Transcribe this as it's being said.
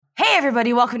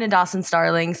everybody, welcome to Dawson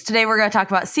Starlings. Today we're going to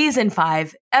talk about Season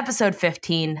 5, Episode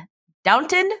 15,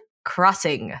 Downton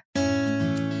Crossing.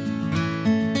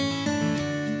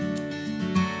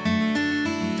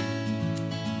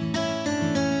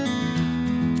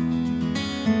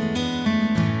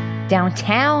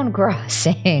 Downtown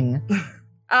Crossing.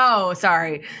 Oh,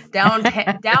 sorry.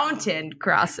 Downton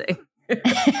Crossing.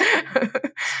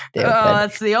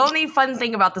 That's the only fun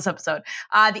thing about this episode.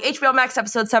 The HBO Max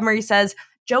episode summary says,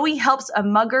 Joey helps a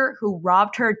mugger who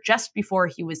robbed her just before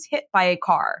he was hit by a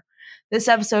car. This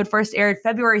episode first aired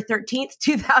February 13th,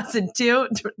 2002.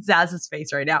 Zazz's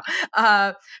face right now.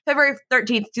 February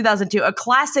 13th, 2002. A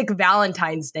classic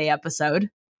Valentine's Day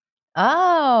episode.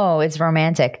 Oh, it's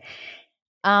romantic.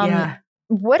 Yeah.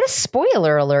 What a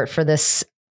spoiler alert for this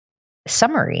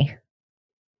summary.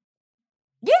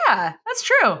 Yeah, that's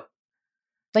true.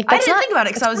 Like, I didn't think about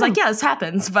it because I was like, yeah, this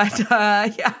happens. But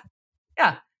yeah.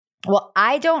 Well,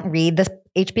 I don't read the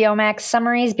HBO Max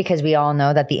summaries because we all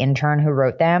know that the intern who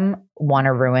wrote them want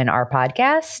to ruin our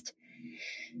podcast.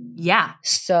 Yeah.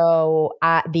 So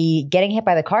the getting hit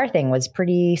by the car thing was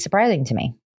pretty surprising to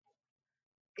me.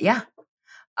 Yeah.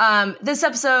 This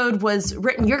episode was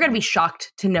written, you're going to be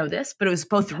shocked to know this, but it was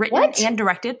both written and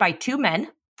directed by two men.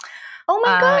 Oh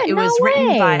my God, it was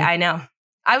written by, I know.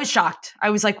 I was shocked. I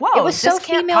was like, whoa, it was so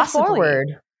female forward.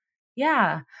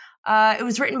 Yeah. It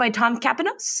was written by Tom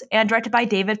Kapanos and directed by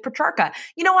David Petrarca.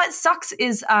 You know what sucks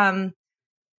is written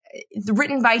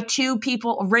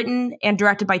and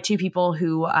directed by two people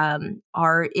who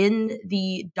are in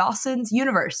the Dawson's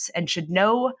universe and should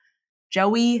know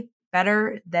Joey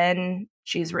better than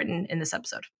she's written in this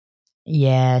episode.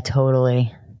 Yeah,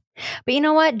 totally. But you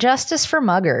know what? Justice for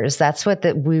muggers. That's what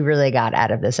we really got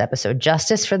out of this episode.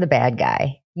 Justice for the bad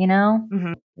guy, you know?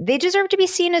 Mm-hmm. They deserve to be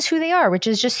seen as who they are, which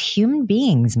is just human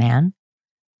beings, man.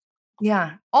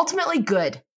 Yeah. Ultimately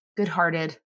good.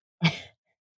 Good-hearted.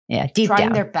 Yeah, deep down.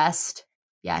 Trying their best.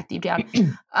 Yeah, deep down.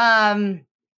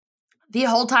 The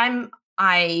whole time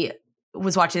I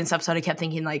was watching this episode, I kept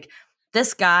thinking, like,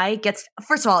 this guy gets...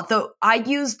 First of all, though, I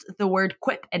used the word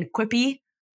quip and quippy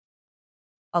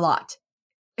a lot.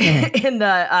 In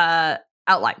the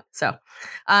outline. So,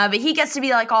 but he gets to be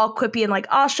like all quippy and like,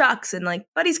 oh shucks, and like,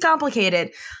 but he's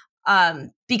complicated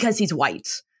because he's white.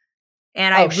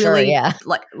 And I really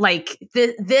like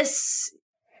this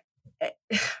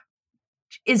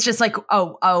is just like,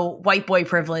 white boy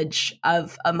privilege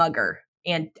of a mugger.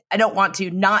 And I don't want to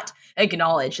not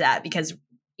acknowledge that because,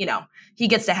 you know, he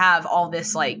gets to have all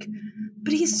this like,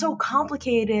 but he's so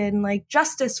complicated and like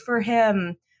justice for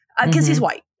him because he's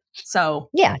white. So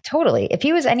yeah, totally. If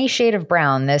he was any shade of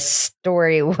brown, this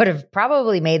story would have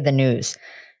probably made the news.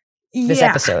 This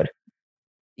episode.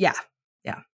 Yeah.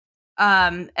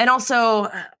 And also,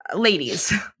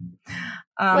 ladies.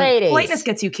 Politeness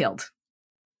gets you killed.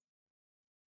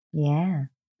 Yeah.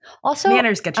 Also,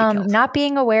 manners get you killed. Not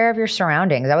being aware of your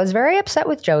surroundings. I was very upset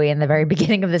with Joey in the very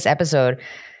beginning of this episode.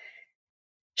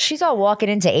 She's all walking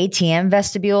into ATM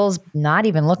vestibules, not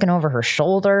even looking over her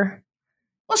shoulder.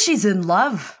 Well, she's in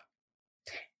love.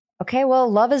 Okay,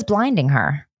 well, love is blinding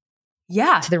her.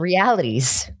 Yeah. To the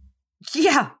realities.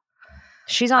 Yeah.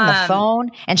 She's on the phone,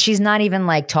 and she's not even,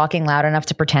 like, talking loud enough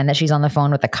to pretend that she's on the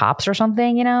phone with the cops or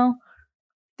something, you know?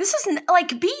 This isn't,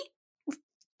 like,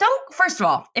 first of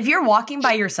all, if you're walking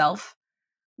by yourself,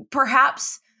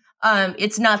 perhaps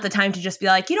it's not the time to just be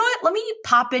like, you know what, let me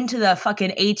pop into the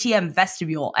fucking ATM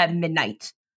vestibule at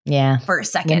midnight. Yeah. For a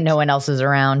second. When no one else is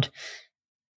around.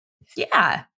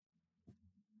 Yeah.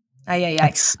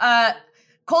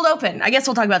 Cold open. I guess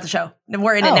we'll talk about the show.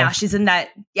 We're in it now. She's in that.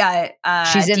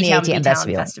 She's in the ATM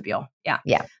vestibule. Yeah.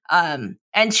 Yeah.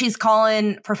 And she's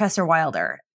calling Professor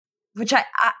Wilder, which I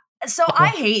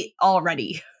hate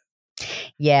already.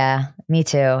 Yeah, me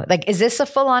too. Like, is this a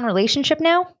full-on relationship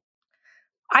now?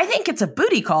 I think it's a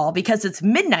booty call because it's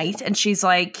midnight and she's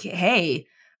like, "Hey,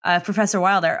 Professor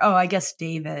Wilder." Oh, I guess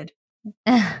David.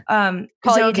 Call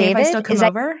is it okay David? if I still come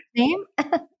over? Name?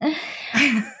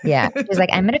 Yeah. She's like,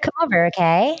 I'm going to come over,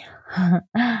 okay?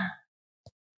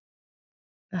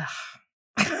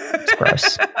 It's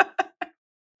gross.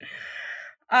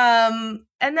 And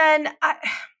then I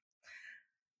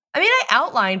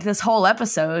outlined this whole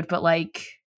episode, but like,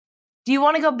 do you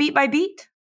want to go beat by beat?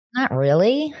 Not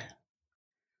really.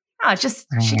 No, it's just,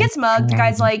 she gets mugged. The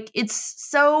guy's like, it's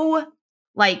so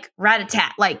like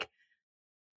rat-a-tat, like,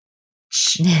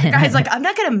 the guy's like, I'm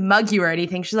not going to mug you or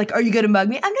anything. She's like, are you going to mug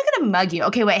me? I'm not going to mug you.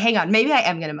 Okay, wait, hang on. Maybe I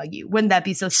am going to mug you. Wouldn't that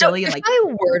be so silly? So and if I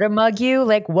were to mug you,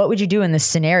 like, what would you do in this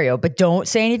scenario? But don't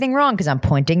say anything wrong because I'm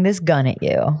pointing this gun at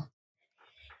you.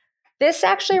 This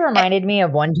actually reminded me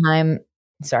of one time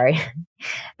Sorry.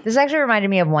 This actually reminded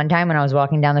me of one time when I was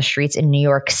walking down the streets in New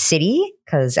York City,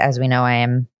 because as we know, I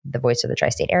am the voice of the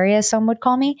tri-state area, some would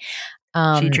call me.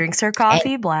 She drinks her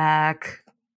coffee black.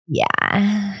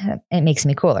 Yeah. It makes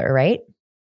me cooler, right?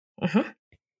 Mm-hmm.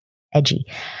 Edgy.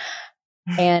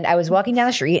 And I was walking down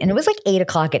the street and it was like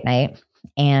 8:00 at night.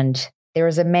 And there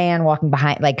was a man walking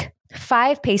behind, like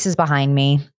 5 paces behind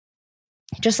me.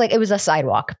 Just like it was a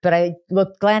sidewalk, but I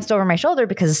glanced over my shoulder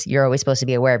because you're always supposed to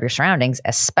be aware of your surroundings,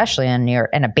 especially in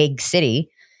a big city.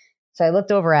 So I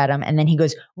looked over at him and then he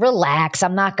goes, "Relax,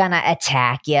 I'm not going to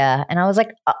attack you." And I was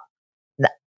like,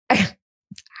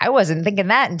 I wasn't thinking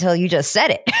that until you just said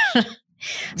it.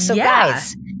 So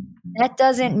guys, that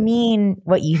doesn't mean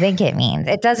what you think it means.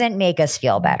 It doesn't make us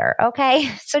feel better. Okay.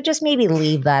 So just maybe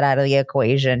leave that out of the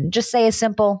equation. Just say a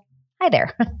simple, "Hi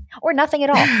there," or nothing at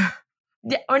all.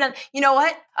 Yeah, or not. You know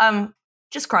what?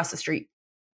 Just cross the street.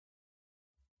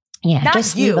 Yeah, not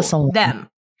just you, leave us alone. them.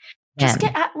 Just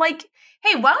get like,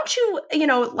 hey, why don't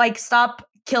you, like stop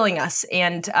killing us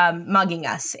and mugging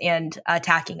us and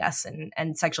attacking us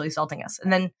and sexually assaulting us,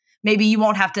 and then maybe you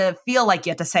won't have to feel like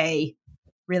you have to say,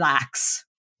 "Relax."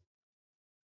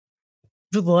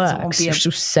 Relax. You're so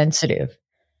sensitive.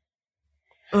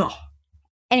 Ugh.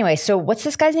 Anyway, so what's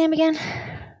this guy's name again?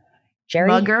 Jerry?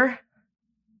 Mugger.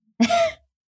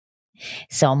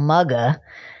 So Mugga.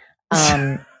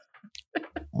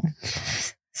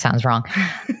 Sounds wrong.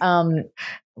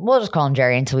 We'll just call him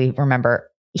Jerry until we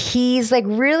remember. He's like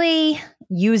really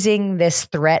using this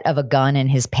threat of a gun in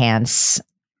his pants.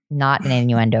 Not an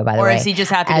innuendo, by the way. Or is he just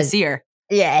happy to see her?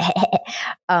 Yeah.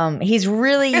 He's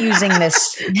really using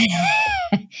this.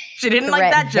 She didn't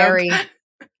like that joke.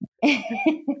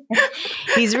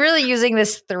 He's really using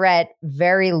this threat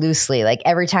very loosely. Like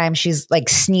every time she's like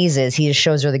sneezes, he just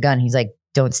shows her the gun. He's like,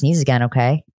 "Don't sneeze again,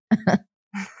 okay?"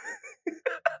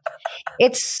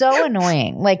 It's so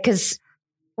annoying. Like, because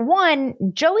one,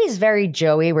 Joey's very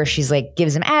Joey, where she's like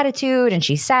gives him attitude and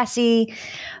she's sassy,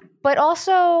 but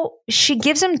also she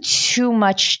gives him too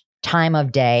much time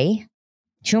of day.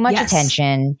 Too much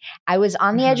attention. I was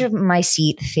on the edge of my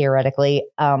seat, theoretically,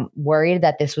 worried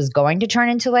that this was going to turn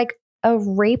into like a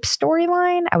rape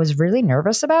storyline. I was really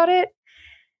nervous about it.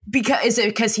 Is it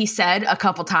because he said a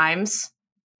couple times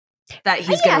that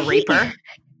he's going to rape her?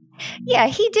 Yeah,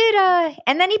 he did.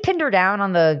 And then he pinned her down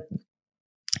on the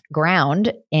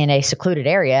ground in a secluded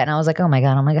area. And I was like, oh my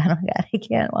God, I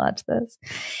can't watch this.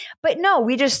 But no,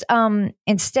 we just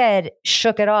instead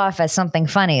shook it off as something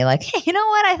funny. Like, "Hey, you know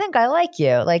what? I think I like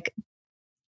you." Like,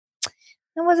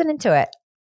 I wasn't into it.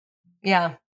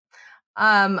 Yeah.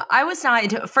 I was not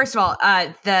into it. First of all,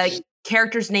 the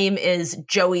character's name is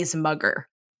Joey's Mugger.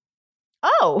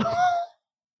 Oh.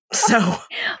 So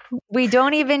we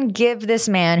don't even give this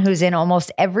man who's in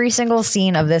almost every single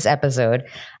scene of this episode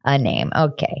a name.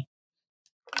 Okay.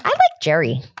 I like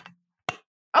Jerry.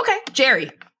 Okay, Jerry.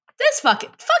 This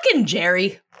fucking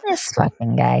Jerry. This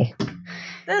fucking guy.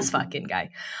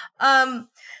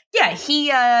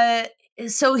 Yeah,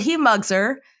 so he mugs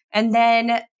her, and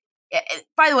then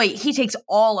by the way, he takes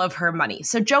all of her money.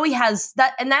 So Joey has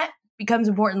that, and that becomes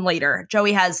important later.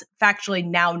 Joey has factually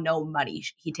now no money.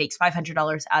 He takes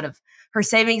 $500 out of her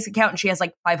savings account and she has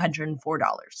like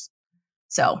 $504.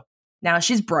 So now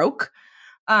she's broke,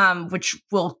 which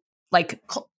will like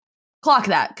clock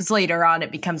that because later on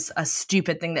it becomes a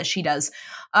stupid thing that she does.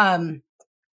 And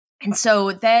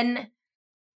so then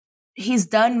he's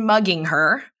done mugging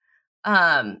her.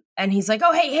 And he's like,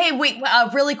 "Oh, hey, wait,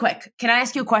 really quick. Can I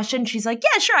ask you a question?" She's like,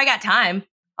 "Yeah, sure. I got time.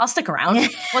 I'll stick around.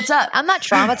 What's up?" I'm not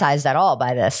traumatized at all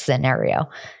by this scenario.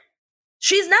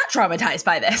 She's not traumatized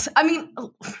by this. I mean,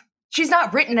 she's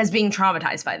not written as being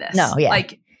traumatized by this. No, yeah.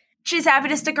 Like, she's happy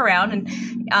to stick around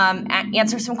and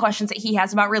answer some questions that he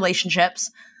has about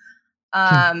relationships.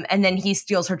 And then he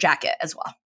steals her jacket as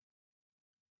well.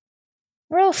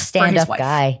 Real stand-up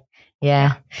guy.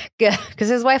 Yeah. Good. Because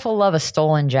his wife will love a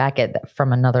stolen jacket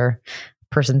from another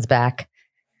person's back.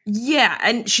 Yeah.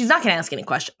 And she's not going to ask any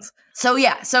questions. So,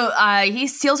 yeah. So he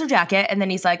steals her jacket and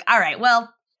then he's like, "All right,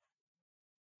 well,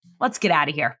 let's get out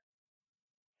of here.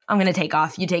 I'm going to take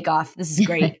off. You take off. This is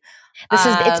great."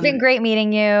 It's been great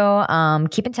meeting you.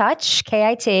 Keep in touch.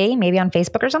 KIT, maybe on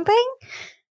Facebook or something.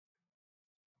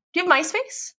 Do you have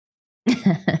MySpace?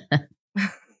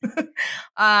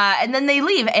 And then they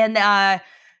leave. And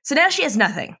so now she has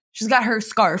nothing. She's got her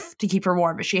scarf to keep her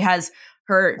warm, but she has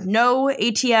her no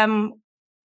ATM,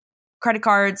 credit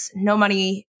cards, no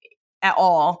money at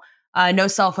all, no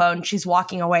cell phone. She's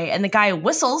walking away. And the guy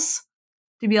whistles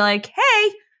to be like,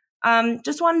 "Hey,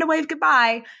 just wanted to wave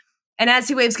goodbye." And as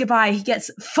he waves goodbye, he gets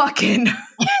fucking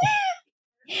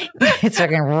It's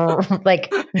fucking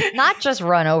like not just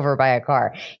run over by a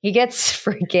car. He gets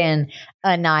freaking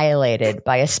annihilated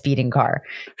by a speeding car.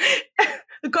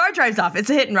 The car drives off. It's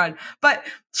a hit and run. But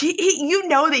you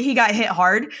know that he got hit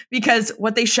hard because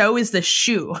what they show is the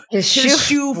shoe. His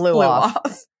shoe flew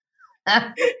off.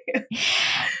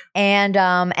 And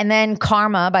then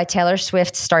Karma by Taylor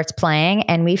Swift starts playing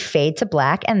and we fade to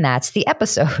black and that's the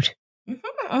episode.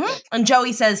 And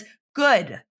Joey says,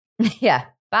 good. Yeah.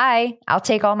 Bye. I'll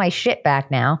take all my shit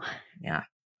back now. Yeah.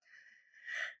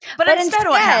 But instead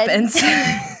what happens?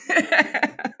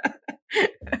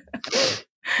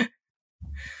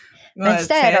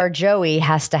 Instead, our Joey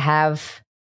has to have,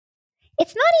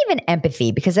 it's not even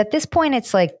empathy because at this point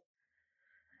it's like,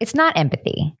 it's not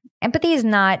empathy. Empathy is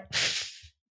not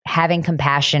having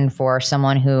compassion for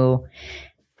someone who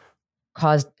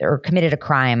caused or committed a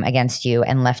crime against you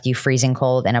and left you freezing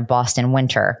cold in a Boston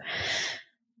winter.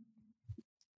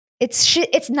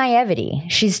 It's naivety.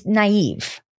 She's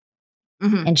naive.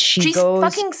 Mm-hmm. And she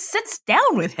fucking sits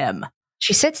down with him.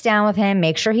 She sits down with him,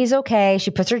 makes sure he's okay. She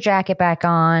puts her jacket back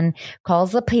on,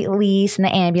 calls the police and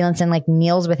the ambulance and like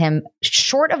kneels with him,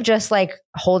 short of just like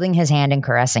holding his hand and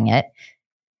caressing it.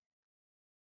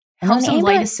 Helps him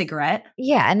light a cigarette.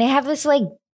 Yeah. And they have this like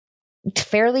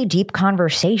fairly deep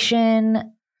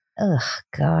conversation. Ugh,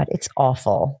 God, it's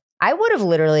awful. I would have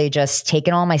literally just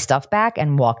taken all my stuff back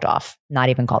and walked off, not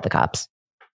even called the cops.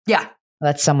 Yeah.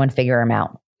 Let someone figure him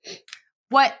out.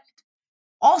 What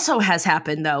also has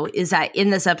happened, though, is that in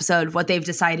this episode, what they've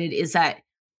decided is that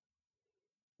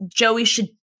Joey should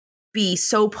be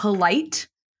so polite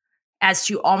as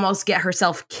to almost get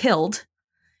herself killed.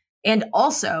 And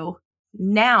also,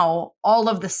 now, all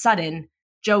of the sudden,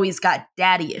 Joey's got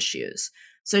daddy issues.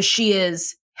 So she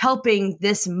is helping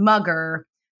this mugger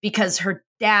because her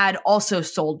dad also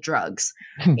sold drugs.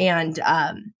 And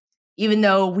even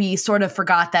though we sort of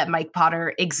forgot that Mike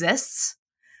Potter exists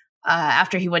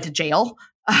after he went to jail,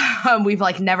 we've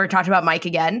like never talked about Mike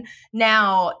again.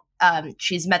 Now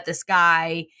she's met this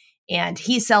guy and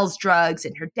he sells drugs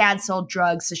and her dad sold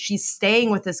drugs. So she's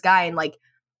staying with this guy and like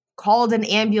called an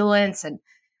ambulance and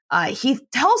he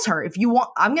tells her, if you want,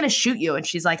 I'm going to shoot you. And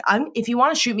she's like, if you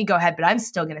want to shoot me, go ahead, but I'm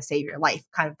still going to save your life.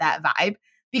 Kind of that vibe.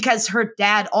 Because her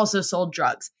dad also sold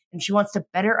drugs and she wants to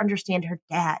better understand her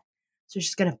dad. So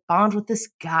she's going to bond with this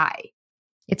guy.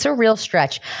 It's a real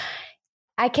stretch.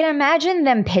 I can imagine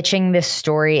them pitching this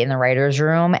story in the writer's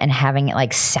room and having it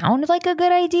like sound like a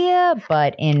good idea,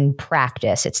 but in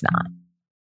practice, it's not.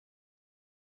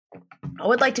 I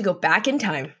would like to go back in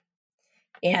time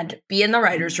and be in the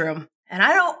writer's room. And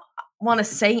I don't want to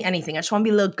say anything. I just want to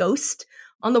be a little ghost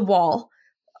on the wall.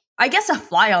 I guess a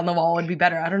fly on the wall would be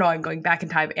better. I don't know. I'm going back in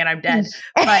time and I'm dead.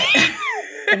 But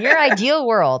in your ideal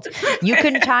world, you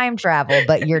can time travel,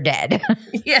 but you're dead.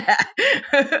 Yeah.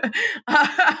 And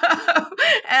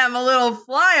I'm a little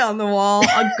fly on the wall,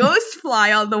 a ghost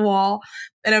fly on the wall.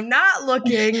 And I'm not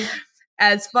looking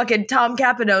as fucking Tom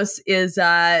Capanos is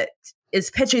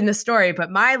pitching the story,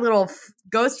 but my little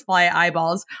ghost fly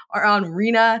eyeballs are on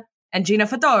Rena and Gina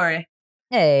Fattore.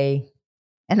 Hey.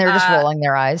 And they're just rolling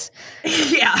their eyes.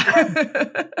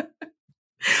 Yeah.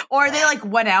 Or they like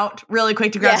went out really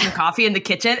quick to grab some coffee in the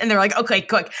kitchen and they're like, okay,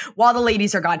 quick, while the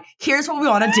ladies are gone, here's what we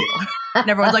want to do. And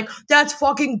everyone's like, that's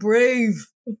fucking brave.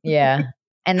 Yeah.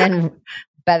 And then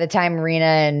by the time Rena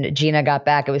and Gina got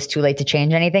back, it was too late to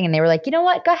change anything. And they were like, you know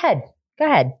what? Go ahead.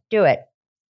 Do it.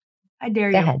 I dare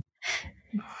you. Go ahead.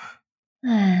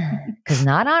 Because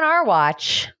not on our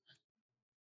watch.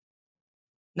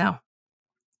 No.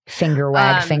 Finger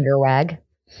wag.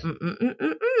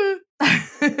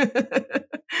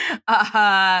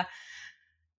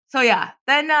 So yeah,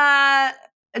 then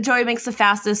Joey makes the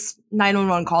fastest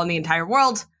 911 call in the entire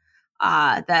world.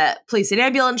 The police and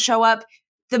ambulance show up.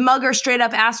 The mugger straight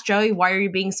up asks Joey, why are you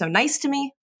being so nice to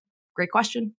me? Great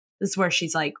question. This is where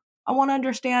she's like, I want to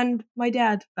understand my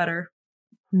dad better.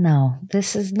 No,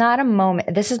 this is not a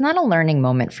moment. This is not a learning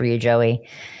moment for you, Joey.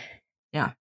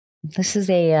 Yeah. This is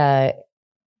the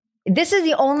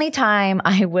only time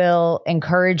I will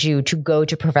encourage you to go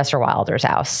to Professor Wilder's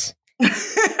house.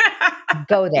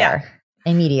 Go there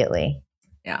immediately.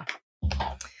 Yeah.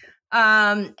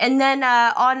 And then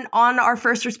on our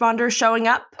first responders showing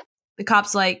up, the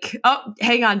cop's like, oh,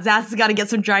 hang on, Zazz has got to get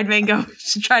some dried mango.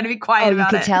 She's trying to be quiet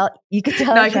about it. You could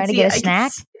tell I'm trying to get a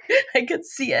snack? I could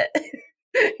see it.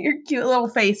 Your cute little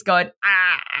face going,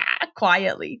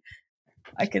 quietly.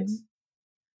 I could...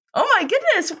 Oh my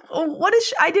goodness. What is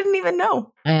she? I didn't even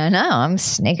know. I know. I'm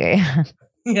sneaky.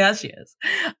 Yeah, she is.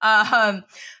 So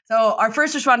our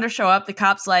first responders show up. The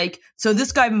cop's like, so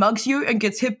this guy mugs you and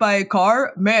gets hit by a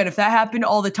car? Man, if that happened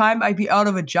all the time, I'd be out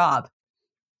of a job.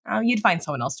 You'd find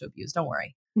someone else to abuse. Don't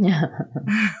worry.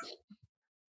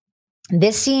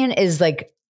 This scene is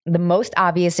like the most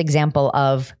obvious example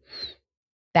of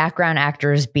background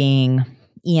actors being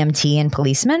EMT and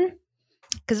policemen,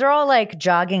 because they're all like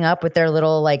jogging up with their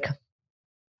little like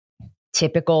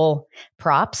typical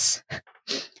props.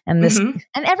 And this, and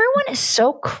everyone is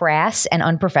so crass and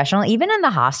unprofessional, even in the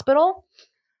hospital,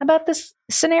 about this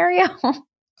scenario.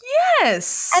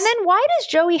 Yes. And then why does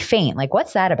Joey faint? Like,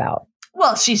 what's that about?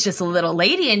 Well, she's just a little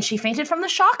lady and she fainted from the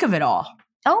shock of it all.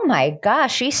 Oh my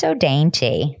gosh, she's so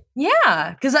dainty.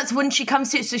 Yeah, because that's when she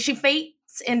comes to. So she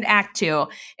faints in Act 2.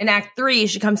 In Act 3,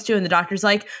 she comes to and the doctor's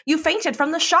like, you fainted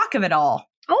from the shock of it all.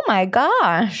 Oh my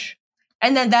gosh.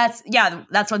 And then that's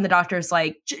when the doctor's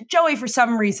like, Joey, for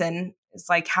some reason, is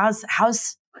like, how's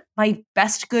my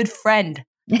best good friend,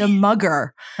 the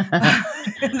mugger?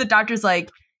 And the doctor's like,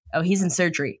 oh, he's in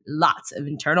surgery. Lots of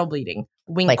internal bleeding.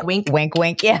 Wink, like, wink. Wink,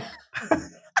 wink, yeah.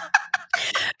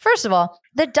 First of all,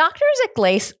 the doctors at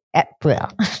Glace... the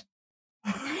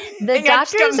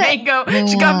doctors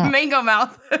she got mango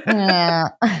mouth.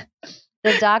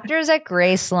 The doctors at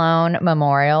Gray Sloan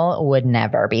Memorial would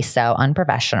never be so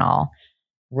unprofessional.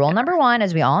 Rule number 1,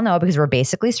 as we all know, because we're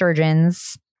basically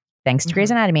surgeons, thanks to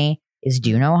Grey's Anatomy, is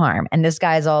do no harm. And this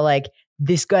guy's all like,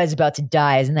 this guy's about to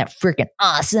die. Isn't that freaking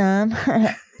awesome?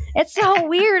 It's so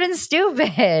weird and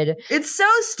stupid. It's so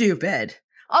stupid.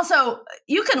 Also,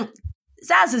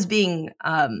 Zazz is being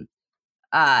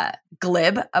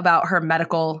glib about her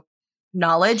medical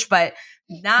knowledge, but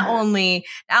not only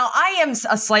now I am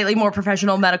a slightly more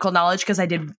professional medical knowledge because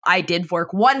I did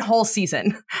work one whole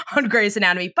season on Grey's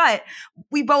Anatomy, but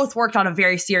we both worked on a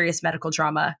very serious medical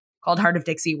drama called Heart of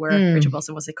Dixie, where Richard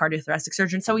Wilson was a cardiothoracic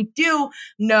surgeon. So we do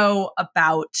know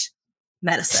about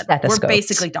medicine. We're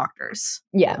basically doctors.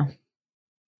 Yeah.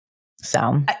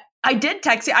 So I did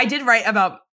text you. I did write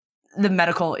about the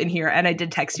medical in here, and I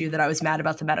did text you that I was mad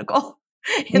about the medical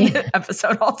in the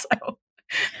episode also.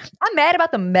 I'm mad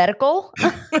about the medical.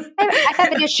 I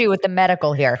have an issue with the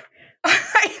medical here.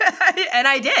 And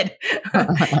I did.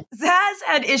 Zazz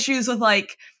had issues with,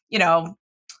 like, you know,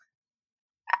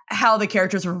 how the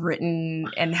characters were written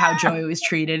and how Joey was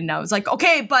treated. And I was like,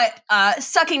 okay, but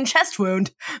sucking chest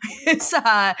wound is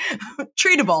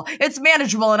treatable. It's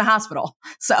manageable in a hospital.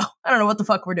 So I don't know what the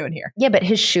fuck we're doing here. Yeah, but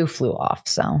his shoe flew off,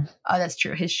 so. Oh, that's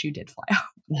true. His shoe did fly off.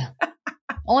 Yeah.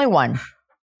 Only one.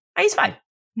 He's fine.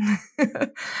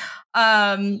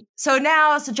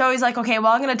 So Joey's like, okay,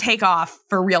 well, I'm going to take off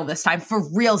for real this time, for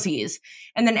realsies.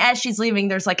 And then as she's leaving,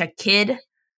 there's like a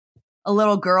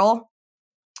little girl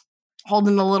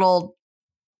holding a little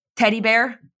teddy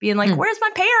bear being like, where's my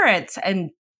parents?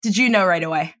 And did you know right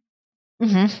away?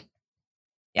 Mm-hmm.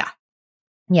 Yeah.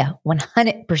 Yeah.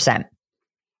 100%.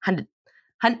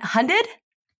 100?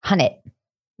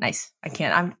 Nice.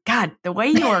 The way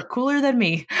you are cooler than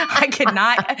me. I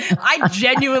cannot. I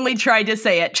genuinely tried to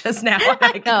say it just now.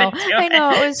 I know.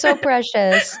 It was so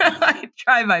precious. I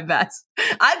try my best.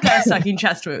 I've got a sucking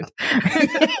chest wound.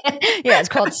 Yeah, it's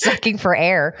called sucking for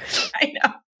air. I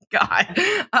know. God.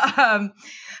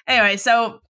 Anyway,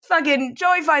 so fucking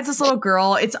Joey finds this little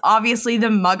girl. It's obviously the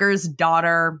mugger's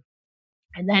daughter.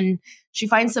 And then she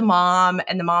finds the mom,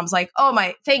 and the mom's like, oh,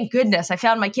 thank goodness I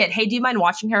found my kid. Hey, do you mind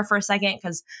watching her for a second?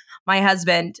 Because my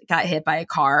husband got hit by a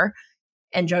car.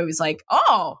 And Joey was like,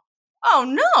 oh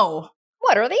no.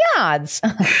 What are the odds?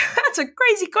 That's a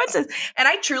crazy coincidence. And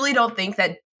I truly don't think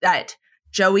that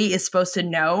Joey is supposed to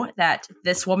know that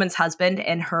this woman's husband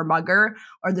and her mugger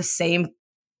are the same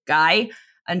guy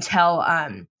until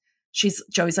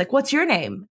Joey's like, what's your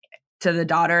name? To the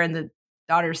daughter, and the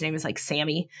daughter's name is like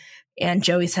Sammy. And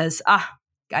Joey says,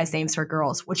 guys' names for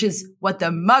girls, which is what the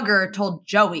mugger told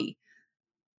Joey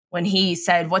when he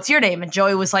said, what's your name? And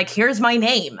Joey was like, here's my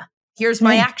name. Here's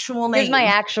my actual name. Here's my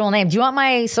actual name. Do you want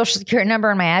my social security number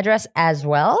and my address as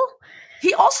well?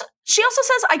 She also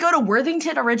says, I go to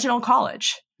Worthington Original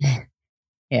College.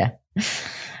 Yeah.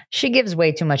 She gives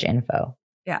way too much info.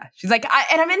 Yeah. She's like,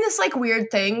 I'm in this like weird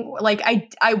thing. Like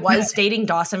I was dating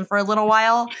Dawson for a little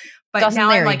while, but Dawson now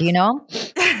Leary, I'm like, do you know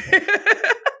him?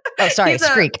 Oh, sorry.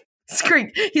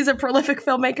 Skreek. He's a prolific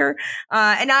filmmaker.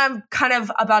 And now I'm kind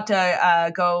of about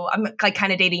to go. I'm like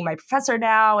kind of dating my professor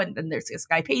now. And then there's this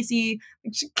guy, Pacey.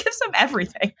 She gives him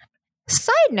everything.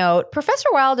 Side note, Professor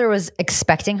Wilder was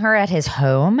expecting her at his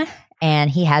home,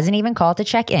 and he hasn't even called to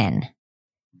check in.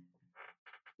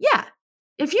 Yeah.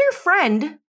 If your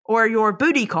friend or your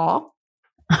booty call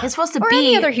is supposed to or be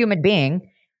any other human being.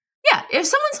 Yeah. If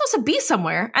someone's supposed to be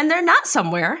somewhere and they're not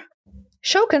somewhere,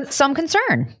 show some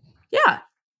concern. Yeah.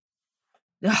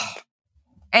 Ugh.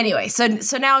 Anyway,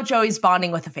 so now Joey's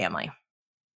bonding with the family.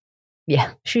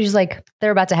 Yeah. She's like,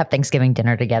 they're about to have Thanksgiving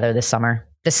dinner together this summer.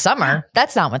 This summer?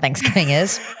 That's not what Thanksgiving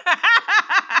is.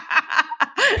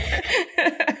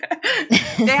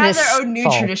 They have their own new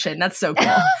tradition. That's so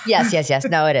cool. Yes.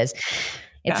 No, it is.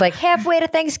 It's like halfway to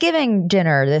Thanksgiving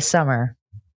dinner this summer.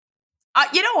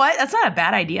 You know what? That's not a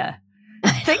bad idea.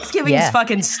 Thanksgiving is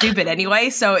fucking stupid anyway.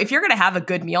 So if you're going to have a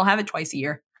good meal, have it twice a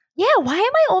year. Yeah. Why am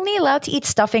I only allowed to eat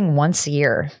stuffing once a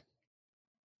year?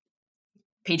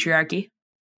 Patriarchy.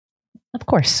 Of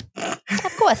course.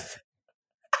 Of course.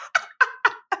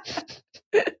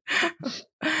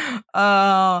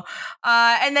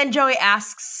 And then Joey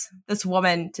asks this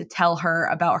woman to tell her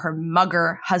about her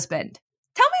mugger husband.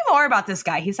 Tell me more about this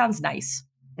guy. He sounds nice.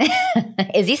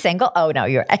 Is he single? Oh, no,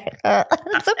 you're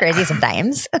I'm so crazy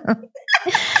sometimes.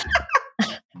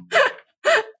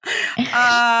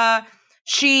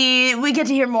 We get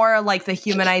to hear more like the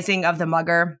humanizing of the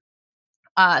mugger.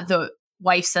 The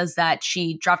wife says that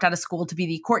she dropped out of school to be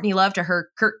the Courtney Love to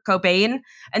her Kurt Cobain,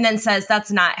 and then says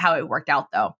that's not how it worked out,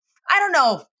 though. I don't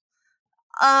know.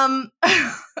 I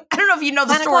don't know if you know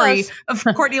the story of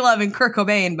Courtney Love and Kurt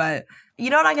Cobain, but you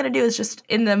know what I'm going to do is just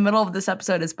in the middle of this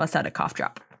episode is bust out a cough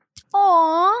drop.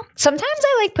 Aw. Sometimes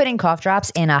I like putting cough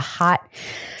drops in a hot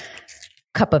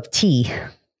cup of tea.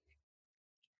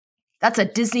 That's a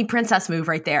Disney princess move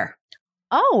right there.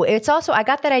 Oh, it's also, I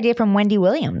got that idea from Wendy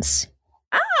Williams.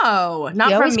 Oh,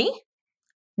 not from me?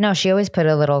 No, she always put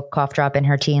a little cough drop in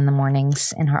her tea in the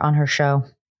mornings on her show.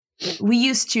 We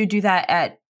used to do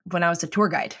that when I was a tour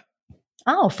guide.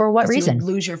 Oh, for what reason? You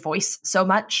would lose your voice so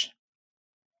much.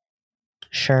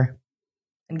 Sure.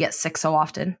 And get sick so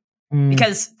often.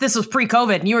 Because this was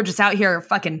pre-COVID and you were just out here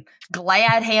fucking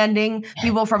glad handing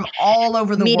people from all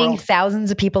over the world. Meeting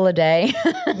thousands of people a day.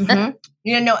 Mm-hmm.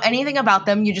 You didn't know anything about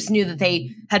them. You just knew that they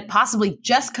had possibly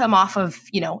just come off of,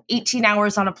 18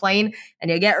 hours on a plane,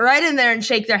 and you get right in there and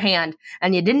shake their hand.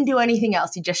 And you didn't do anything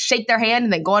else. You just shake their hand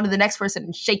and then go on to the next person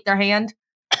and shake their hand.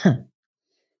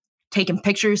 Taking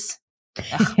pictures.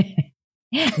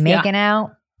 Making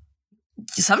out.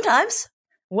 Sometimes.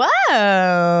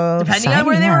 Whoa. Depending on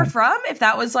where they were from. If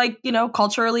that was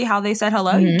culturally how they said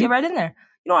hello, you get right in there.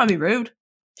 You don't want to be rude.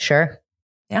 Sure.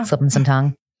 Yeah. Slipping some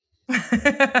tongue.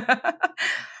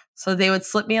 So they would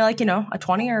slip me a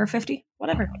 20 or a 50,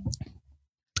 whatever.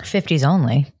 50s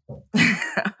only.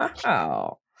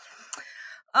 Oh.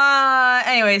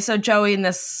 Anyway, so Joey and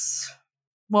this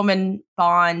woman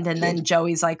bond, and then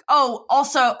Joey's like, oh,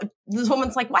 also, this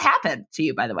woman's like, what happened to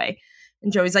you, by the way?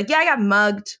 And Joey's like, yeah, I got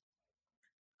mugged.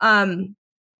 And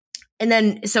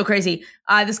then it's so crazy.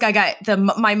 This guy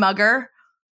got my mugger.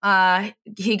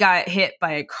 He got hit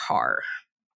by a car.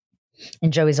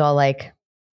 And Joey's all like,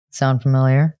 sound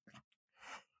familiar?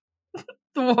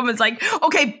 The woman's like,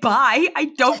 okay, bye.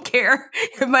 I don't care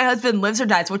if my husband lives or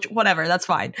dies, which whatever, that's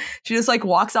fine. She just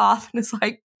walks off and it's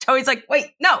like, Joey's like,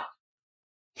 wait, no.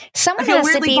 Someone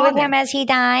has to be with him as he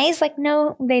dies. Like,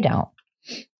 no, they don't.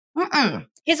 Mm-mm.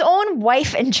 His own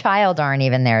wife and child aren't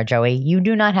even there, Joey. You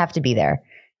do not have to be there.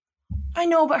 I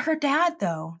know, but her dad,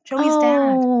 though. Joey's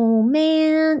dad. Oh,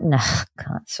 man. Ugh,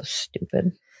 God, so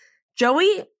stupid.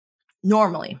 Joey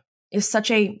normally is such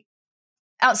a,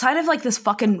 outside of this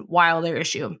fucking Wilder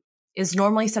issue, is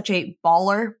normally such a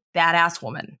baller, badass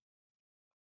woman.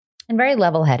 And very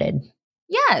level-headed.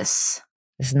 Yes.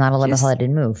 This is not a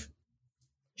level-headed move.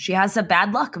 She has the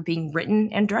bad luck of being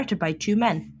written and directed by two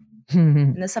men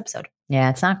in this episode.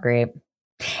 Yeah, it's not great.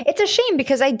 It's a shame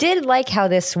because I did like how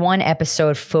this one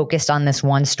episode focused on this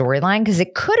one storyline because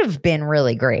it could have been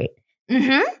really great.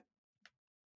 Mm-hmm.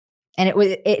 And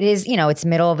it is, it's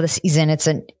middle of the season. It's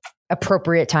an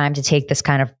appropriate time to take this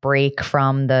kind of break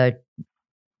from the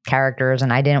characters.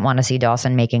 And I didn't want to see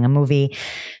Dawson making a movie.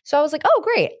 So I was like, oh,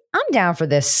 great. I'm down for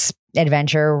this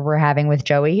adventure we're having with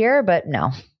Joey here. But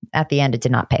no, at the end, it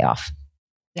did not pay off.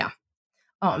 Yeah.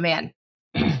 Oh, man.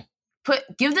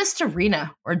 Give this to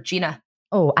Rena or Gina.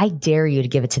 Oh, I dare you to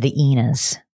give it to the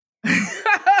Enas. Oh,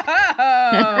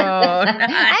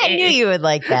 nice. I knew you would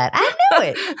like that. I knew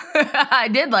it. I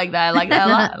did like that. I like that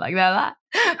a lot. I like that a lot.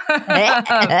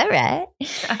 All right.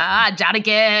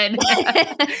 Jonathan.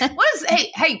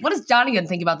 What does Jonathan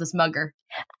think about this mugger?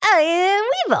 Oh, yeah,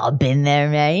 we've all been there,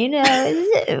 man.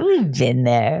 We've been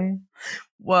there.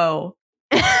 Whoa.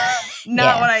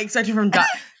 Not what I expected from John.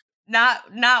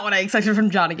 Not what I expected from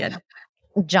Jonathan.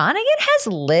 Jonathan has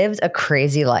lived a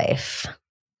crazy life.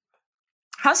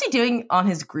 How's he doing on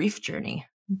his grief journey?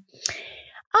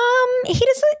 He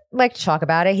doesn't like to talk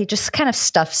about it. He just kind of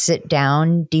stuffs it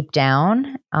down deep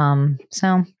down.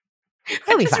 So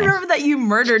I just remember that you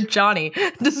murdered Johnny.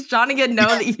 Does Jonathan know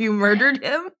that you murdered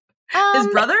him? His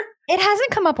brother? It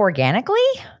hasn't come up organically.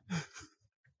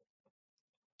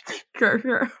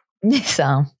 Sure.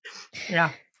 So,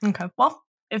 Yeah. Okay. Well,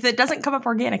 if it doesn't come up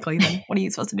organically, then what are you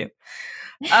supposed to do?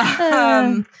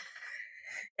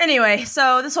 Anyway,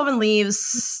 so this woman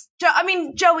leaves.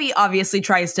 Joey obviously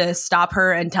tries to stop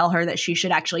her and tell her that she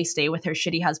should actually stay with her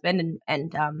shitty husband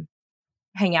and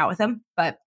hang out with him.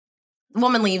 But the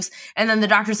woman leaves, and then the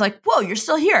doctor's like, "Whoa, you're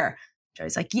still here."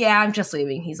 Joey's like, "Yeah, I'm just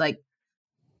leaving." He's like,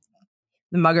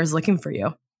 "The mugger's looking for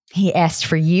you. He asked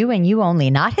for you and you only,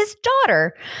 not his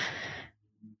daughter,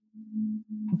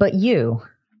 but you."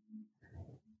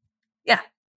 Yeah.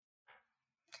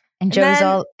 And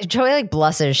Joey like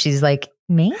blushes. She's like,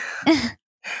 "Me?"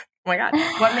 Oh my God.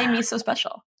 What made me so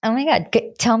special? Oh my God.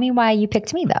 Tell me why you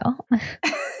picked me though.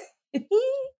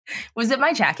 Was it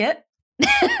my jacket?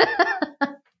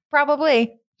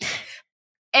 Probably.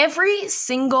 Every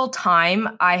single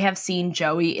time I have seen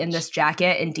Joey in this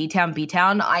jacket in D-Town,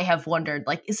 B-Town, I have wondered,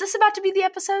 like, is this about to be the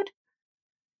episode?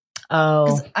 Oh.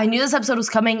 Because I knew this episode was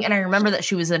coming, and I remember that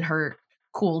she was in her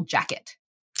cool jacket.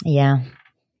 Yeah.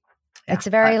 It's a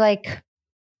very,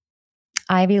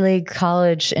 Ivy League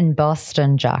college in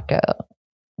Boston jacket.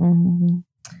 Mm-hmm.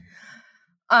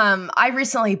 I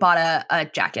recently bought a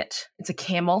jacket. It's a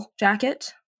camel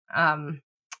jacket.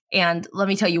 And let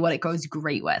me tell you what it goes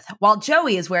great with. While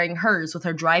Joey is wearing hers with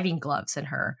her driving gloves and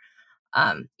her,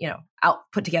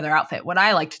 put together outfit, what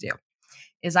I like to do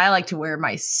is I like to wear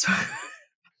my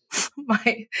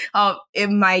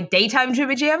in my daytime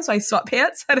Jimmy Jams, my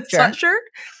sweatpants and a sweatshirt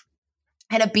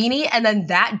and a beanie, and then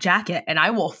that jacket, and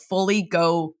I will fully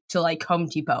go to like Home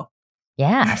Depot.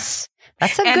 Yes,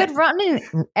 that's a good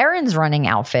errands running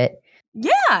outfit.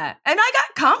 Yeah, and I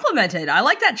got complimented. I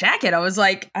like that jacket. I was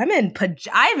like, I'm in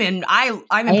pajamas.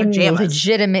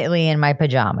 Legitimately in my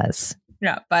pajamas.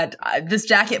 Yeah, but this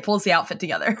jacket pulls the outfit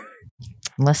together.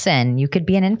 Listen, you could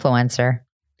be an influencer.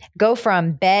 Go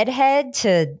from bedhead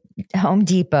to Home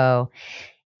Depot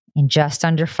in just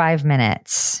under 5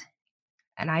 minutes.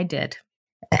 And I did.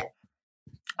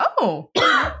 Oh.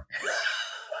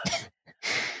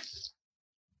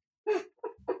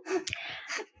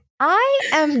 I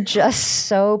am just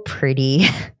so pretty.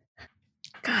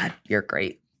 God, you're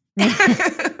great.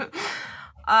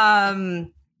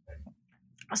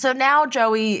 So now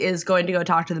Joey is going to go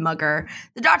talk to the mugger.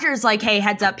 The doctor is like, hey,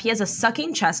 heads up, he has a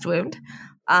sucking chest wound.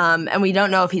 And we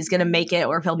don't know if he's going to make it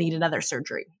or if he'll need another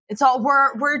surgery. It's all,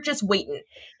 we're just waiting.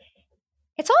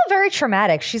 It's all very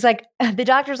traumatic. She's like, the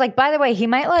doctor's like, by the way, he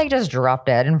might like just drop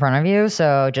dead in front of you.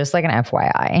 So just like an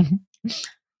FYI.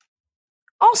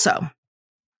 Also,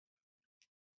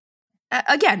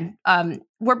 again,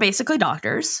 we're basically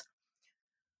doctors.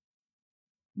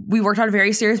 We worked on a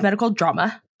very serious medical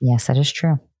drama. Yes, that is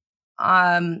true. We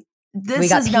got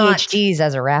PhDs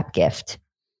as a rap gift.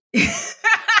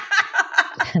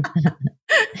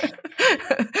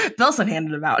 Bilson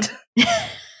handed them out.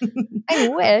 I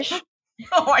wish.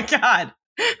 Oh my God.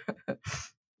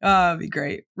 It'd be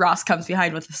great. Ross comes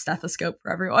behind with a stethoscope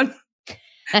for everyone.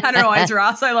 I don't know why it's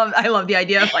Ross. I love the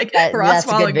idea of like Ross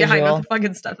following behind with a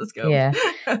fucking stethoscope. Yeah.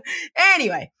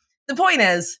 Anyway, the point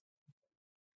is,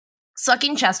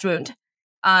 sucking chest wound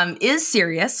is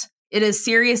serious. It is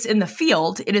serious in the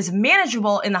field. It is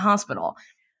manageable in the hospital.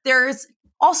 There's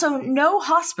also no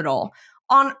hospital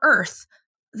on Earth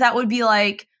that would be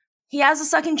like, he has a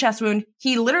sucking chest wound.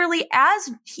 He literally,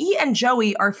 as he and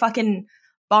Joey are fucking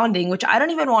bonding, which I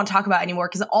don't even want to talk about anymore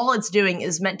because all it's doing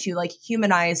is meant to like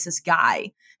humanize this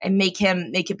guy and make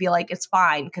it be like it's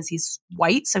fine because he's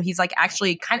white. So he's like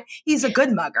actually he's a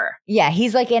good mugger. Yeah,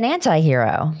 he's like an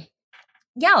anti-hero.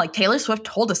 Yeah, like Taylor Swift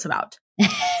told us about.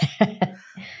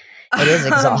 It is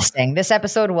exhausting. This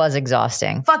episode was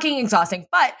exhausting. Fucking exhausting.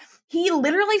 But he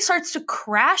literally starts to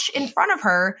crash in front of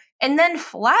her and then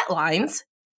flatlines.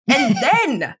 And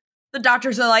then the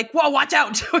doctors are like, whoa, watch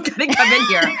out. We're going to come in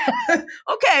here.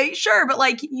 Okay, sure. But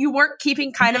like you weren't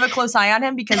keeping kind of a close eye on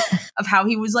him because of how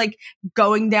he was like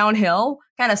going downhill,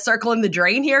 kind of circling the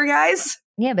drain here, guys.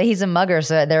 Yeah, but he's a mugger.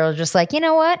 So they're just like, you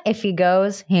know what? If he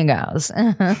goes, he goes.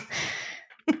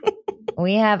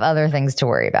 We have other things to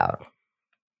worry about.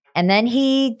 And then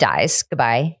he dies.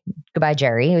 Goodbye. Goodbye,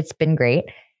 Jerry. It's been great.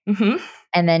 Mm-hmm.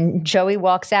 And then Joey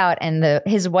walks out and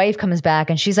his wife comes back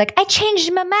and she's like, I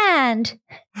changed my mind.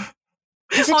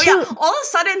 Yeah. All of a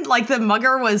sudden, like the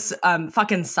mugger was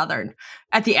fucking Southern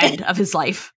at the end of his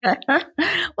life. Well,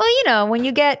 you know, when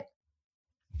you get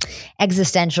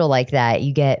existential like that,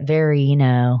 you get very, you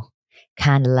know,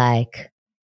 kind of like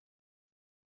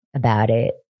about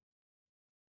it.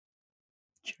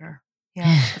 Sure.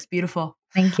 Yeah, it's beautiful.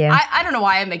 Thank you. I don't know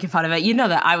why I'm making fun of it. You know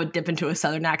that I would dip into a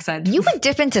Southern accent. You would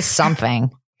dip into something.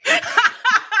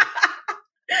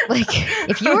 Like,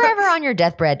 if you were ever on your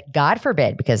deathbed, God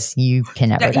forbid, because you can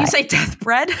never die. You say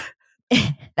deathbed?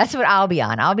 That's what I'll be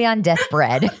on. I'll be on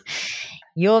deathbed.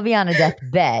 You'll be on a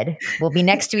deathbed. We'll be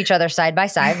next to each other side by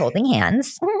side holding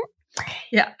hands.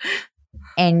 Yeah.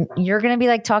 And you're going to be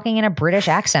like talking in a British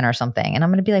accent or something. And I'm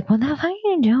going to be like, what the fuck are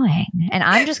you doing? And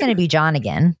I'm just going to be John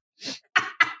again.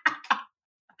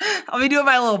 I'll be doing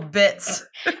my little bits.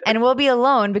 And we'll be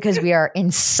alone because we are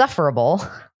insufferable.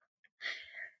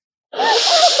 Who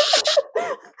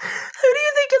do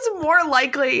you think is more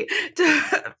likely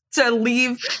to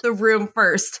leave the room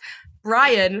first?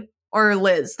 Brian or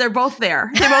Liz? They're both there.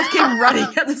 They both came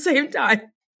running at the same time.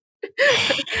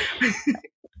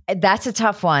 That's a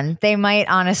tough one. They might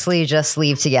honestly just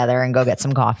leave together and go get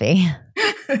some coffee.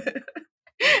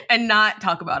 And not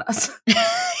talk about us.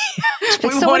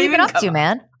 So what have you been up to,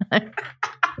 man?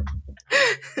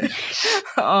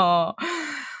 Oh.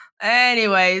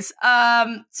 Anyways,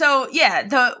 so yeah,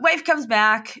 the wife comes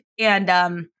back, and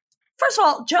first of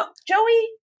all, Joey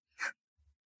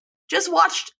just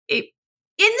watched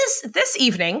this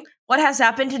evening. What has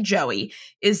happened to Joey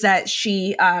is that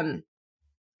she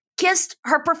kissed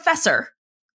her professor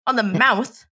on the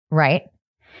mouth. Right.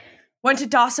 Went to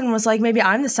Dawson and was like, maybe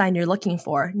I'm the sign you're looking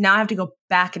for. Now I have to go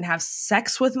back and have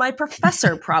sex with my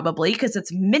professor, probably, because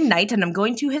it's midnight and I'm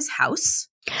going to his house.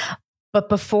 But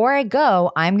before I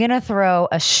go, I'm going to throw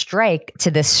a strike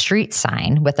to this street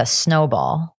sign with a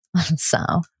snowball. So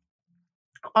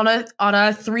on a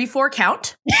 3-4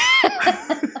 count.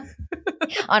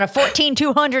 On a 14,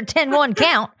 200, 10, 1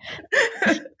 count.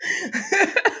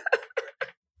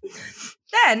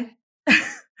 Then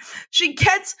she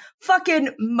gets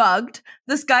fucking mugged.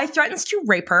 This guy threatens to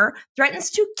rape her,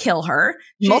 threatens to kill her.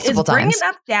 She Multiple is bringing times.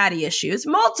 up daddy issues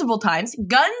multiple times.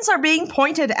 Guns are being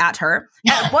pointed at her.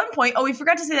 At one point, we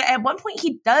forgot to say that at one point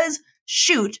he does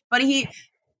shoot, but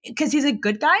because he's a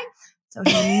good guy, so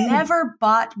he never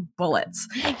bought bullets.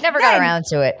 Never got around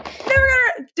to it.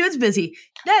 Dude's busy.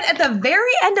 Then at the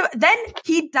very end then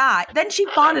he died. Then she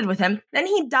bonded with him. Then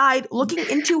he died looking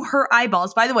into her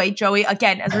eyeballs. By the way, Joey,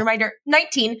 again, as a reminder,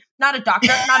 19, not a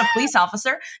doctor, not a police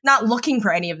officer, not looking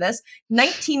for any of this,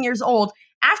 19 years old.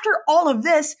 After all of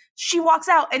this, she walks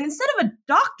out, and instead of a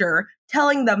doctor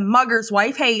telling the mugger's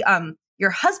wife, hey,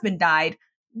 your husband died,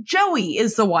 Joey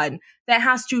is the one that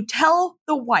has to tell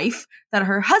the wife that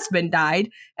her husband died,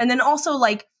 and then also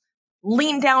like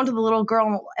lean down to the little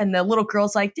girl, and the little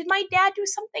girl's like, did my dad do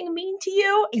something mean to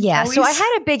you? Yeah, so I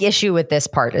had a big issue with this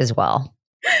part as well.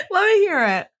 Let me hear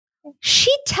it.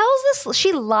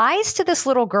 She lies to this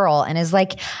little girl and is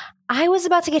like, I was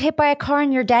about to get hit by a car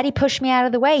and your daddy pushed me out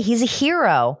of the way. He's a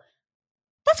hero.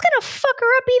 That's going to fuck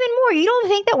her up even more. You don't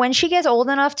think that when she gets old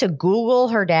enough to Google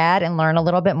her dad and learn a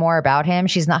little bit more about him,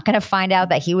 she's not going to find out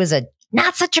that he was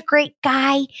not such a great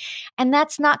guy, and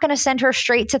that's not going to send her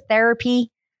straight to therapy?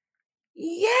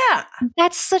 Yeah.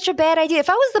 That's such a bad idea. If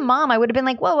I was the mom, I would have been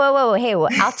like, whoa. Hey,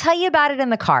 I'll tell you about it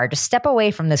in the car. Just step away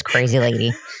from this crazy lady.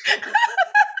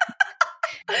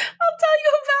 I'll tell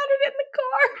you about it in the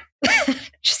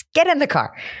car. Just get in the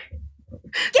car.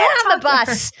 Get on the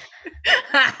bus.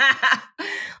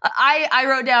 I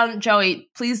wrote down, Joey,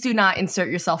 please do not insert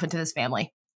yourself into this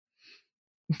family.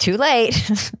 Too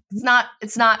late.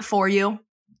 It's not for you.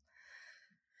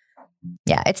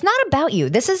 Yeah, it's not about you.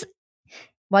 This is,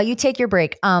 while you take your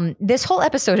break, this whole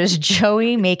episode is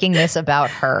Joey making this about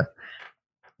her.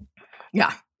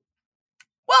 Yeah.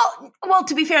 Well,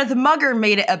 to be fair, the mugger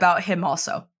made it about him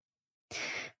also.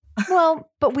 Well,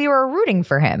 but we were rooting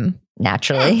for him,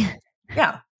 naturally.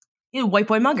 Yeah. He's a white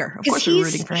boy mugger. Of course we're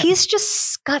rooting for him. He's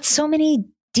just got so many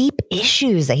deep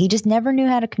issues that he just never knew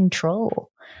how to control.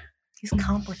 He's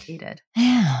complicated.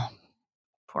 Yeah.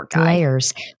 Poor guy.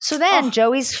 Layers. So then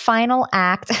Joey's final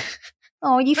act.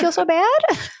 Oh, you feel so bad?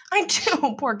 I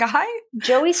do. Poor guy.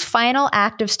 Joey's final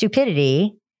act of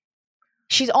stupidity.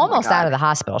 She's almost out of the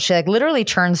hospital. She like literally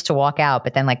turns to walk out,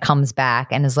 but then like comes back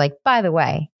and is like, by the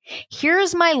way,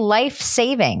 here's my life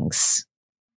savings.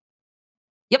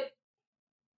 Yep.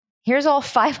 Here's all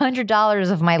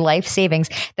 $500 of my life savings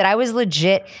that I was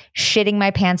legit shitting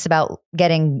my pants about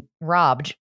getting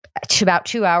robbed about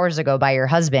 2 hours ago by your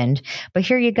husband. But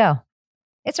here you go.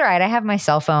 It's all right. I have my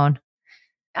cell phone.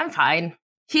 I'm fine.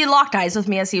 He locked eyes with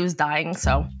me as he was dying,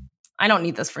 so I don't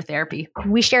need this for therapy.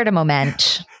 We shared a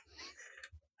moment.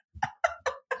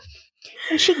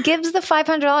 And she gives the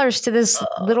 $500 to this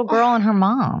little girl and her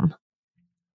mom.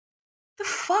 The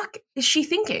fuck is she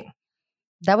thinking?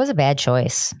 That was a bad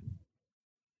choice.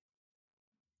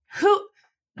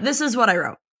 This is what I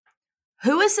wrote.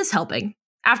 Who is this helping?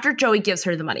 After Joey gives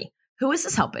her the money, who is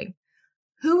this helping?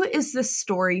 Who is this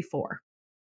story for?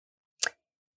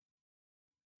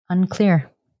 Unclear.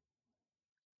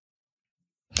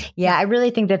 Yeah, I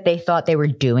really think that they thought they were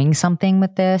doing something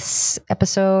with this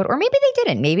episode, or maybe they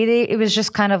didn't. Maybe it was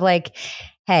just kind of like,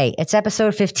 hey, it's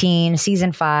episode 15,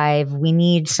 season 5. We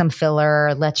need some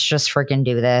filler. Let's just freaking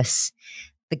do this.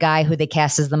 The guy who they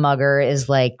cast as the mugger is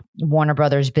like Warner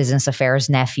Brothers business affairs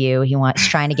nephew. He's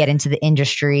trying to get into the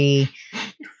industry.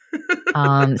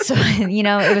 So,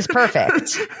 it was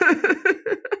perfect.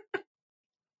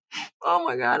 Oh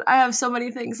my God. I have so many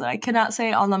things that I cannot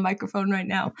say on the microphone right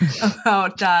now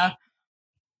about not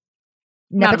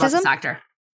about this actor.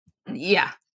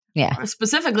 Yeah. Yeah.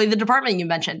 Specifically the department you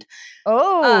mentioned.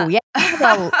 Oh, yeah.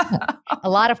 A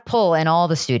lot of pull in all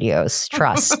the studios.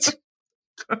 Trust.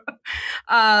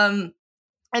 And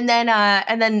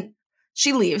then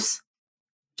she leaves.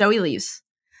 Joey leaves.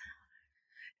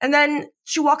 And then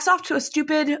she walks off to a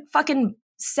stupid fucking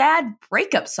sad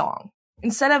breakup song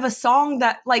instead of a song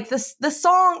that like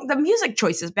the music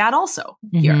choice is bad also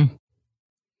here. Mm-hmm.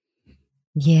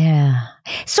 Yeah.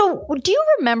 So do you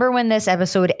remember when this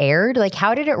episode aired? Like,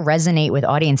 how did it resonate with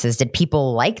audiences? Did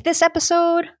people like this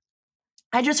episode?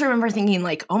 I just remember thinking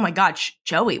like, oh my God,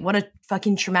 Joey, what a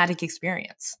fucking traumatic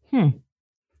experience.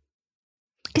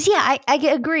 Because, yeah, I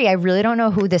agree. I really don't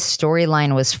know who this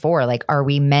storyline was for. Like, are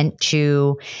we meant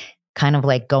to kind of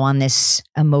like go on this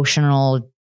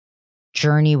emotional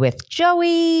journey with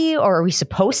Joey? Or are we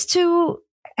supposed to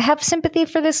have sympathy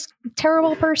for this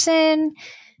terrible person?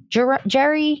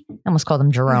 Jerry? I almost called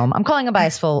him Jerome. I'm calling him by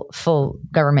his full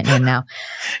government name now.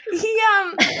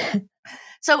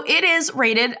 So it is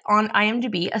rated on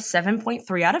IMDb a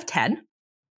 7.3 out of 10.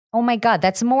 Oh my God.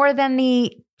 That's more than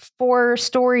the 4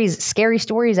 scary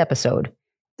stories episode.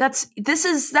 That's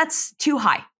too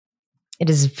high. It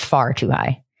is far too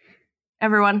high.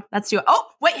 Everyone, that's too. Oh,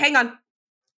 wait, hang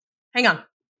on.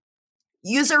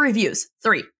 User reviews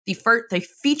 3. The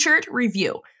featured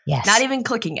review. Yes. Not even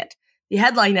clicking it. The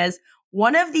headline is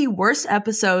one of the worst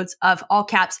episodes of all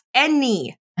caps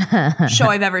any show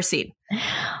I've ever seen.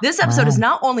 This episode is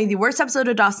not only the worst episode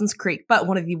of Dawson's Creek, but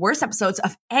one of the worst episodes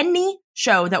of any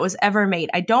show that was ever made.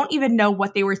 I don't even know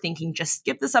what they were thinking. Just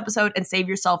skip this episode and save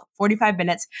yourself 45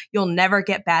 minutes. You'll never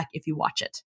get back if you watch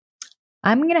it.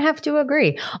 I'm going to have to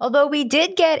agree. Although we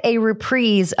did get a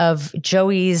reprise of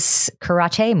Joey's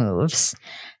karate moves.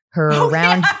 Her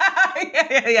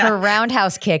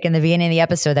roundhouse kick in the beginning of the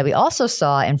episode that we also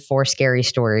saw in 4 Scary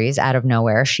Stories out of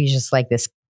nowhere. She's just like this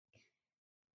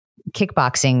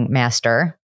kickboxing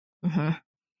master. Mm-hmm.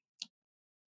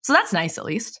 So that's nice, at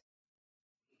least.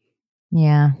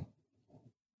 Yeah.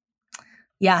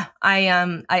 Yeah.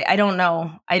 I don't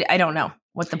know. I don't know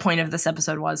what the point of this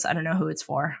episode was. I don't know who it's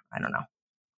for. I don't know.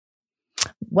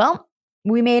 Well,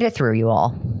 we made it through, you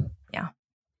all. Yeah.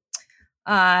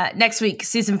 Next week,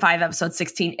 season 5, episode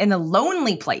 16, In a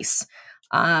Lonely Place.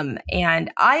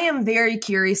 And I am very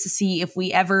curious to see if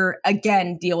we ever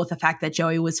again deal with the fact that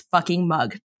Joey was fucking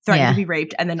mugged, threatened to be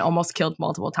raped, and then almost killed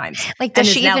multiple times. Like, does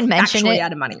she even mention it?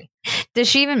 Out of money. Does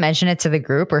she even mention it to the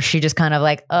group, or is she just kind of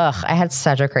like, ugh, I had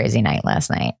such a crazy night last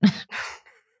night?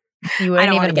 You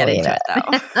wouldn't even get into it, though.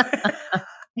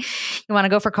 You want to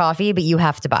go for coffee, but you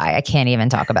have to buy. I can't even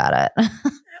talk about it.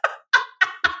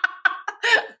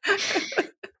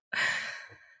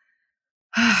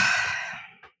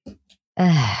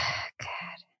 God.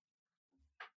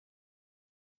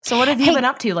 So what have you been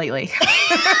up to lately? Hey,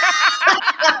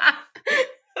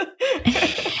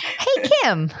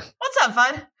 Kim. What's up,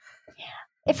 bud?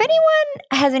 If anyone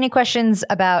has any questions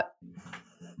about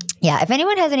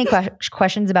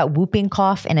questions about whooping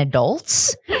cough in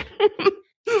adults, where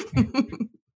can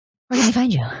they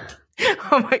find you?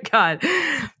 Oh my God.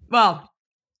 Well,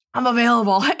 I'm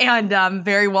available and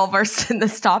very well versed in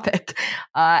this topic.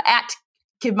 At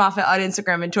Kid Moffat on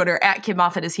Instagram and Twitter. At Kid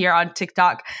Moffat is here on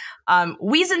TikTok.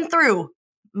 Wheezing through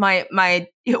my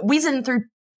wheezing through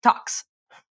talks.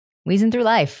 Wheezing through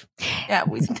life. Yeah.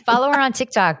 Follow her on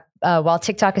TikTok while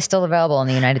TikTok is still available in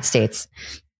the United States.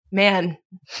 Man,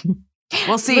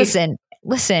 we'll see.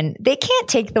 Listen, they can't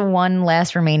take the one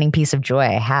last remaining piece of joy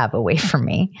I have away from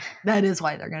me. That is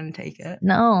why they're going to take it.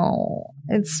 No,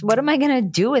 what am I going to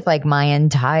do with like my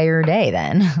entire day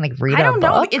then? Like read a book? I don't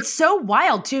know. It's so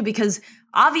wild too, because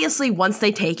obviously once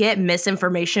they take it,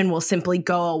 misinformation will simply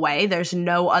go away. There's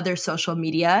no other social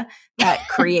media that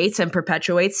creates and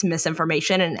perpetuates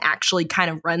misinformation and actually kind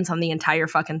of runs on the entire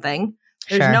fucking thing.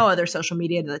 There's no other social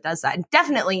media that does that. And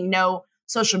definitely no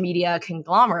social media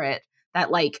conglomerate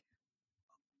that like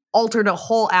altered a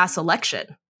whole ass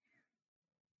election.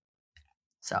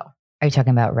 So are you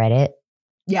talking about Reddit?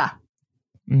 Yeah.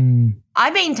 I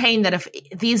maintain that if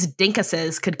these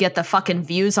dinkuses could get the fucking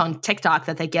views on TikTok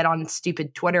that they get on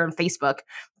stupid Twitter and Facebook,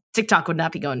 TikTok would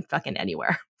not be going fucking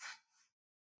anywhere.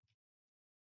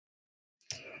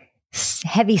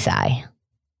 Heavy sigh.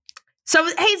 So,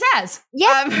 hey, Zazz.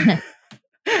 Yeah.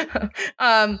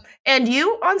 And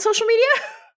you on social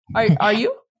media? Are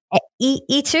you?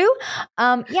 E2?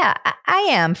 Yeah, I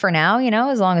am for now,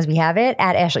 as long as we have it.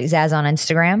 At Ashley Zazz on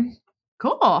Instagram.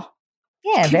 Cool.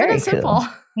 Yeah, Keep very it simple. Cool.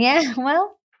 Yeah,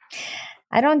 well,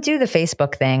 I don't do the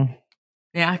Facebook thing.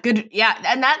 Yeah, good. Yeah,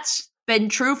 and that's been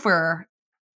true for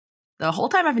the whole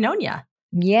time I've known you.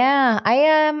 Yeah,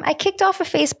 I kicked off of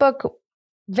Facebook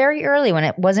very early when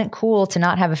it wasn't cool to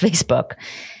not have a Facebook.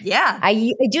 Yeah.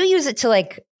 I do use it to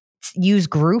use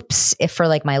groups for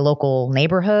my local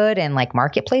neighborhood and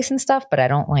marketplace and stuff, but I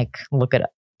don't look at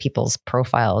people's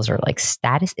profiles or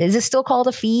status. Is it still called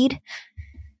a feed?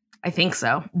 I think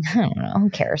so. I don't know.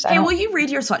 Who cares? Hey, will you read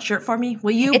your sweatshirt for me?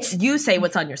 Will you say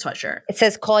what's on your sweatshirt? It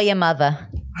says, call your mother.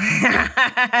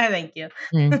 Thank you.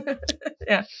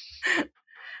 Yeah.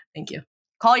 Thank you.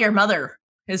 Call your mother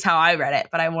is how I read it,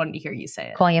 but I wanted to hear you say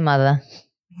it. Call your mother.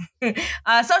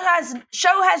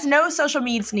 Show has no social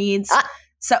needs.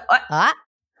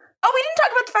 Oh, we didn't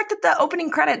talk about the fact that the opening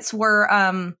credits were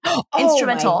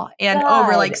instrumental and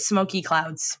over smoky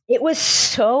clouds. It was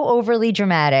so overly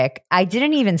dramatic. I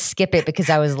didn't even skip it because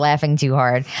I was laughing too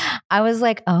hard. I was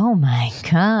like, oh my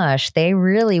gosh, they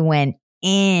really went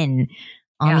in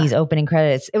on these opening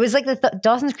credits. It was like the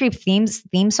Dawson's Creek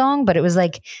theme song, but it was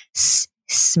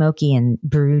smoky and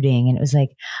brooding. And it was like,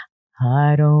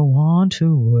 I don't want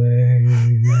to wait.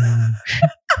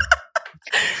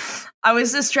 I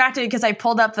was distracted because I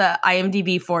pulled up the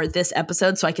IMDb for this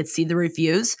episode so I could see the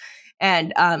reviews.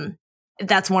 And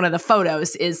that's one of the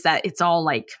photos is that it's all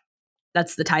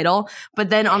that's the title. But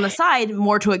then on the side,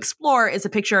 more to explore is a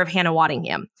picture of Hannah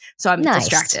Waddingham. So I'm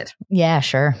distracted. Yeah,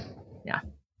 sure. Yeah.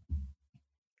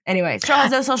 Anyway, show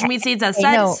has no social media needs as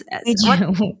said.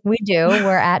 We do.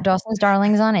 We're at Dawson's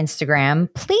Darlings on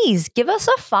Instagram. Please give us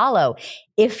a follow.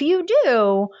 If you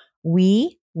do,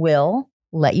 we will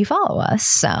let you follow us.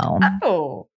 So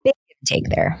big take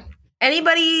there.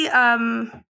 Anybody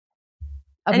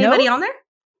anybody on there?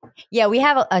 Yeah, we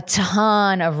have a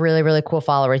ton of really, really cool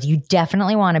followers. You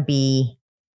definitely want to be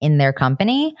in their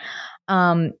company.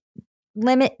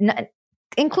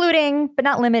 Including, but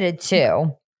not limited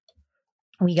to,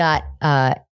 we got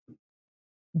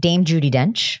Dame Judi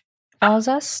Dench follows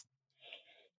us.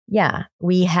 Yeah,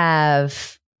 we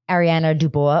have Ariana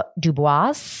DuBois,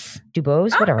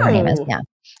 whatever her name is. Yeah.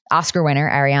 Oscar winner,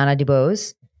 Ariana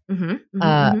DuBois.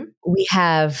 We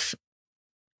have,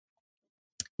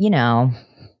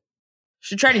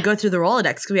 should try to go through the Rolodex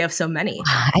because we have so many.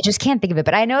 I just can't think of it,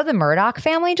 but I know the Murdoch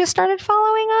family just started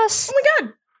following us. Oh my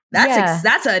God.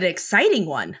 That's an exciting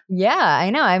one. Yeah, I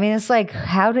know. I mean, it's like,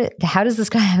 how does this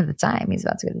guy have the time? He's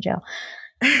about to go to jail.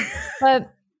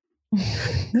 But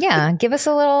yeah, give us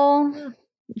a little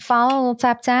follow, a little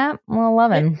tap, a little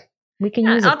loving. We can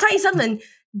use it. I'll tell you something.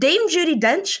 Dame Judi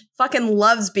Dench fucking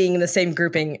loves being in the same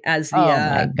grouping as the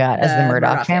as the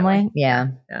Murdoch family.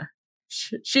 Yeah.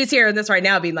 She's here in this right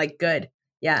now being like, good.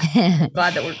 Yeah.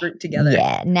 Glad that we're grouped together.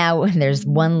 Yeah. Now there's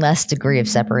one less degree of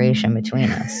separation between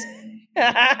us.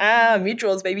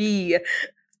 Mutuals, baby.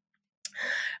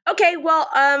 Okay, well,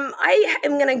 I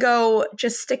am gonna go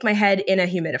just stick my head in a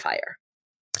humidifier.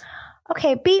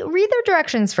 Okay, read their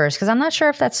directions first, because I'm not sure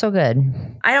if that's so good.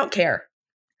 I don't care.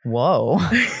 Whoa.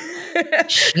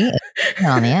 Shit.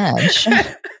 On the edge.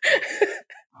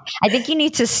 I think you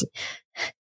need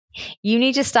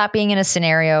to stop being in a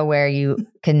scenario where you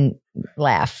can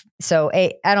laugh. So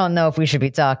I don't know if we should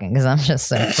be talking because I'm just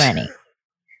so funny.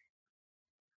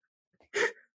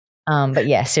 But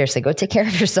yeah, seriously, go take care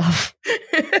of yourself.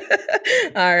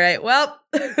 All right. Well,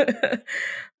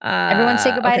 everyone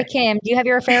say goodbye to Kim. Do you have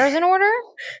your affairs in order?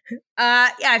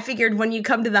 Yeah, I figured when you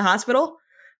come to the hospital,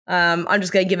 I'm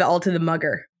just going to give it all to the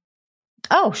mugger.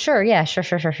 Oh, sure. Yeah, sure.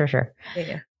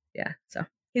 Yeah. So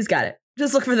he's got it.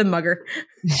 Just look for the mugger.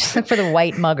 Just look for the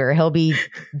white mugger. He'll be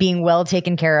being well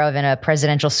taken care of in a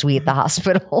presidential suite at the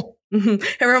hospital. Everyone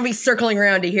will be circling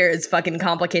around to hear his fucking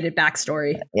complicated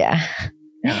backstory. Yeah.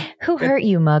 Who hurt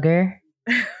you, mugger?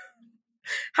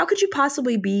 How could you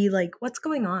possibly be like, what's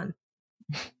going on?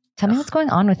 Tell me what's going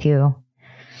on with you. All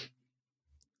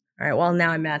right. Well,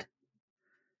 now I'm mad.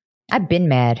 I've been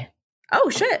mad. Oh,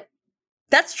 shit.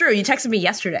 That's true. You texted me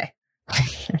yesterday.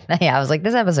 Yeah, I was like,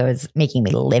 this episode is making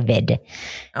me livid.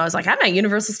 I was like, I'm at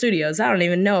Universal Studios. I don't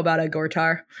even know about a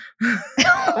Gortar.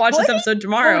 I'll watch this episode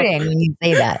tomorrow. When you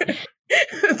say that.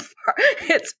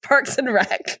 It's Parks and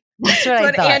Rec. That's what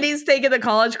I thought. Andy's taking the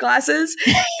college classes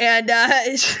and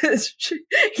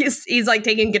he's like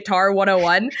taking guitar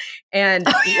 101 and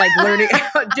like learning,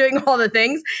 doing all the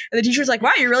things. And the teacher's like,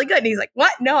 wow, you're really good. And he's like,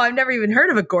 what? No, I've never even heard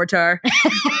of a guitar.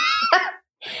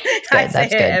 I say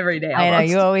it every day. Almost. I know,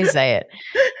 you always say it.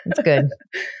 It's good.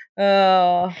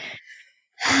 Oh.